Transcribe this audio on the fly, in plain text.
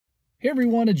Hey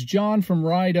everyone, it's John from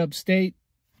Upstate.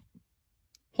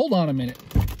 Hold on a minute.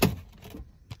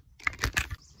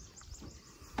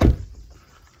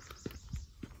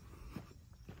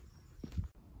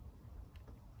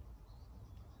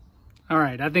 All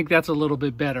right, I think that's a little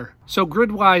bit better. So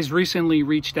Gridwise recently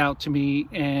reached out to me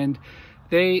and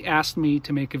they asked me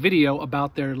to make a video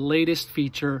about their latest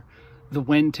feature, the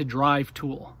When to Drive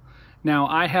tool. Now,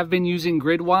 I have been using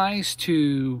Gridwise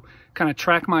to kind of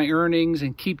track my earnings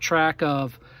and keep track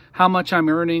of how much I'm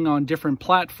earning on different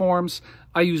platforms.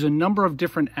 I use a number of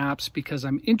different apps because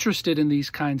I'm interested in these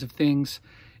kinds of things.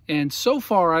 And so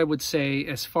far, I would say,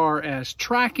 as far as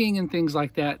tracking and things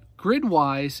like that,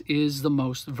 Gridwise is the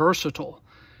most versatile.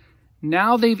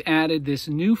 Now they've added this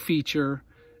new feature,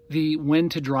 the When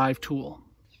to Drive tool.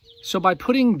 So by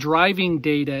putting driving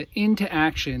data into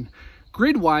action,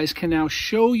 Gridwise can now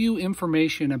show you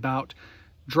information about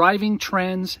driving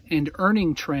trends and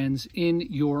earning trends in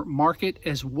your market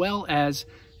as well as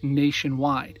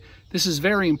nationwide. This is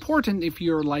very important if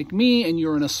you're like me and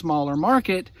you're in a smaller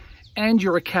market and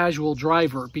you're a casual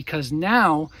driver, because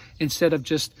now instead of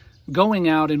just going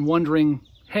out and wondering,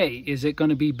 hey, is it going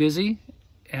to be busy?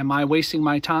 Am I wasting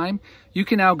my time? You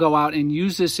can now go out and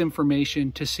use this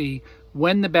information to see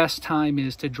when the best time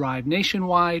is to drive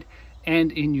nationwide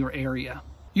and in your area.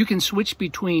 You can switch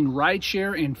between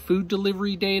rideshare and food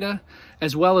delivery data,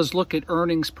 as well as look at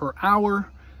earnings per hour,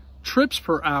 trips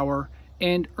per hour,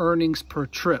 and earnings per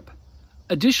trip.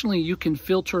 Additionally, you can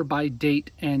filter by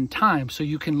date and time, so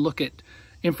you can look at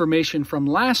information from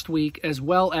last week as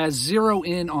well as zero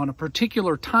in on a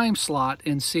particular time slot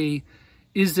and see,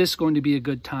 is this going to be a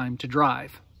good time to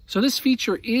drive? So this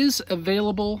feature is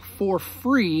available for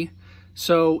free.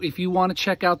 So if you want to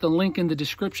check out the link in the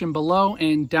description below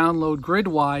and download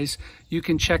Gridwise, you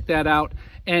can check that out.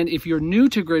 And if you're new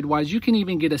to Gridwise, you can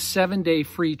even get a 7-day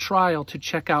free trial to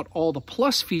check out all the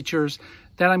plus features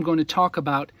that I'm going to talk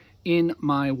about in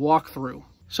my walkthrough.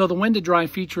 So the When to Drive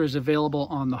feature is available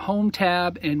on the Home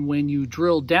tab, and when you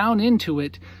drill down into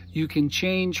it, you can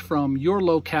change from your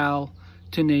locale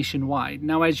to nationwide.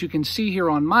 Now, as you can see here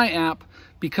on my app,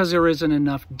 because there isn't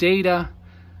enough data,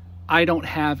 I don't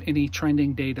have any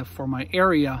trending data for my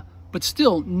area, but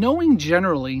still, knowing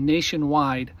generally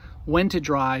nationwide when to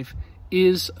drive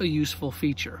is a useful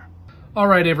feature. All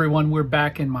right, everyone, we're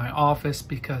back in my office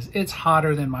because it's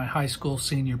hotter than my high school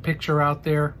senior picture out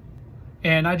there.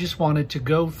 And I just wanted to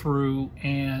go through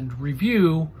and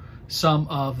review some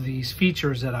of these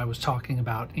features that I was talking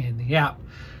about in the app.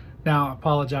 Now, I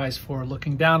apologize for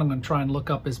looking down. I'm going to try and look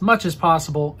up as much as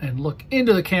possible and look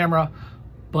into the camera,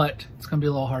 but it's going to be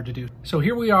a little hard to do. So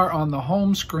here we are on the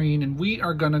home screen, and we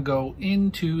are going to go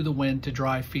into the When to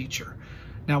Drive feature.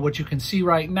 Now, what you can see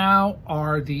right now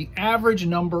are the average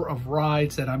number of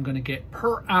rides that I'm going to get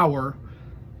per hour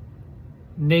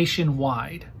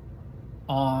nationwide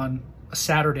on a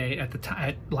Saturday at the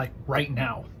time, like right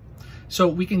now. So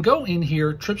we can go in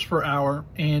here, trips per hour,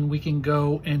 and we can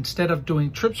go, instead of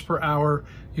doing trips per hour,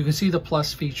 you can see the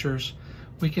plus features.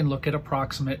 We can look at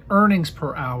approximate earnings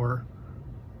per hour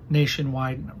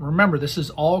nationwide. Remember, this is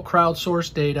all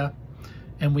crowdsourced data,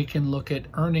 and we can look at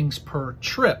earnings per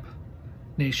trip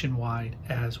nationwide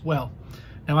as well.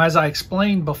 Now, as I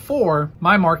explained before,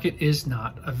 my market is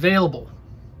not available.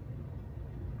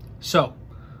 So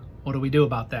what do we do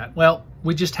about that? Well,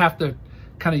 we just have to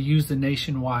kind of use the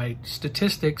nationwide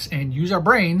statistics and use our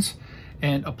brains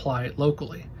and apply it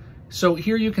locally. So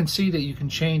here you can see that you can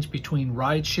change between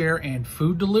rideshare and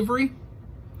food delivery.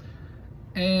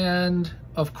 And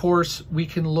of course, we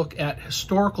can look at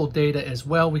historical data as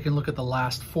well. We can look at the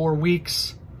last 4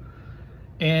 weeks,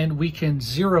 and we can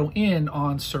zero in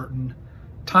on certain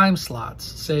time slots,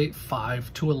 say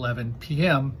 5 to 11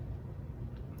 p.m.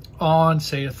 on,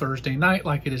 say, a Thursday night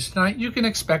like it is tonight. You can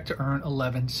expect to earn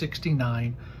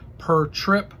 $11.69 per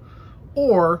trip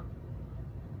or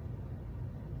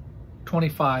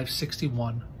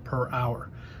 $25.61 per hour.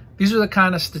 These are the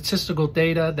kind of statistical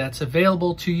data that's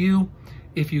available to you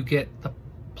if you get the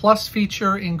plus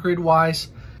feature in Gridwise.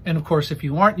 And of course, if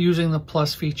you aren't using the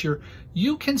plus feature,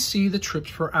 you can see the trips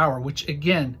per hour, which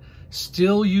again,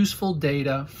 still useful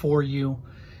data for you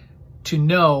to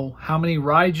know how many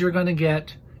rides you're going to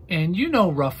get, and you know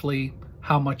roughly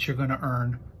how much you're going to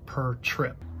earn per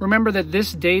trip. Remember that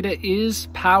this data is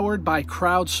powered by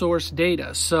crowdsourced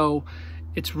data, so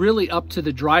it's really up to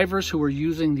the drivers who are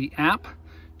using the app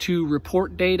to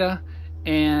report data.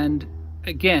 And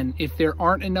again, if there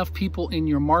aren't enough people in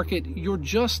your market, you're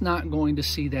just not going to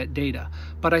see that data.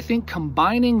 But I think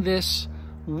combining this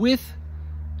with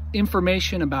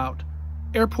information about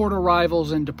airport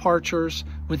arrivals and departures,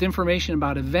 with information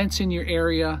about events in your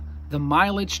area, the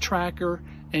mileage tracker,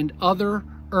 and other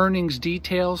earnings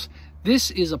details,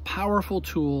 this is a powerful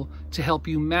tool to help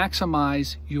you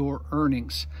maximize your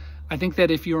earnings. I think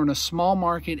that if you're in a small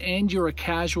market and you're a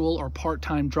casual or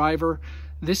part-time driver,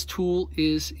 this tool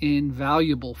is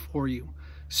invaluable for you.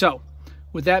 So,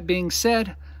 with that being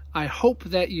said, I hope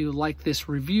that you like this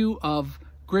review of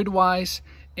Gridwise,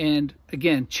 and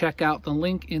again, check out the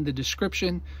link in the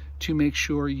description to make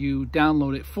sure you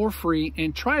download it for free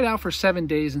and try it out for 7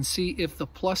 days and see if the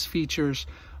plus features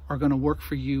are going to work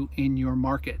for you in your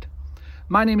market.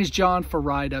 My name is John for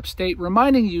Ride Upstate,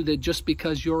 reminding you that just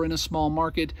because you're in a small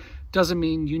market doesn't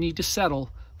mean you need to settle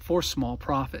for small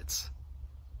profits.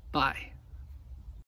 Bye.